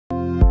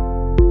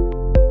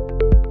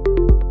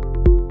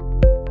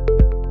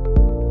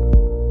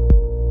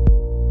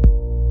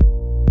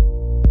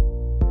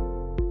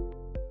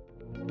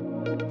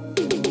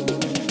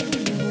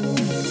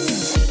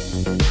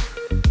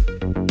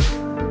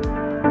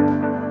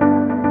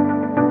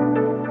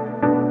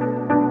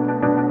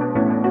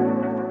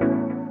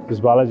This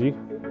is Balaji.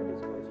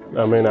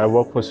 I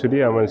work for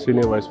Citi. I'm a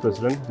senior vice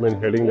president.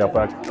 Heading the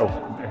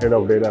head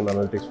of data and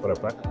analytics for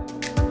APAC.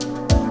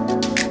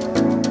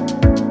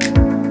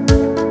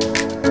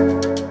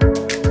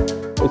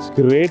 It's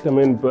great.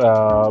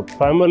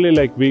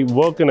 Primarily we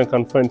work in a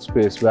confined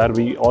space where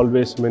we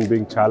always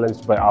being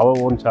challenged by our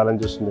own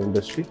challenges in the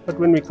industry. But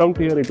when we come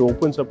to here, it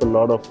opens up a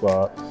lot of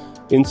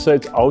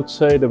insights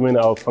outside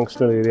our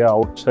functional area,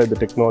 outside the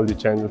technology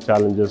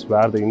challenges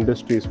where the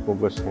industry is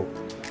progressing.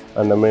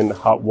 And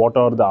what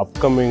are the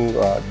upcoming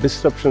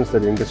disruptions that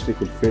the industry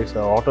could face,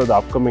 and what are the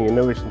upcoming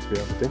innovations we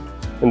have to think.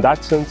 In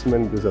that sense,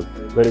 this is a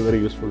very, very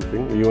useful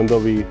thing. Even though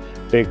we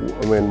take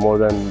more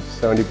than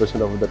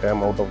 70% of the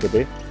time out of the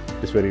day,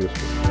 it's very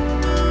useful.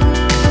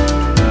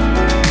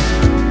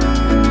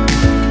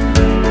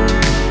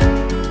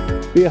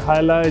 The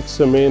highlights,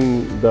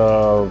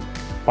 the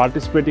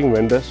participating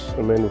vendors,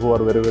 who are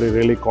very, very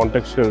really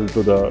contextual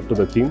to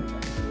the theme,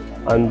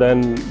 and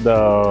then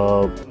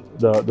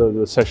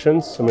the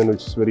sessions,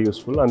 which is very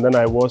useful. And then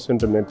I was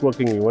into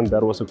networking event.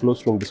 There was a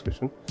closed room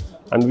discussion,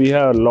 and we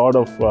have a lot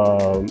of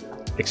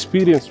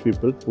experienced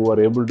people who are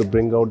able to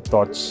bring out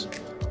thoughts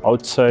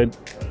outside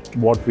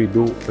what we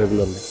do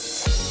regularly.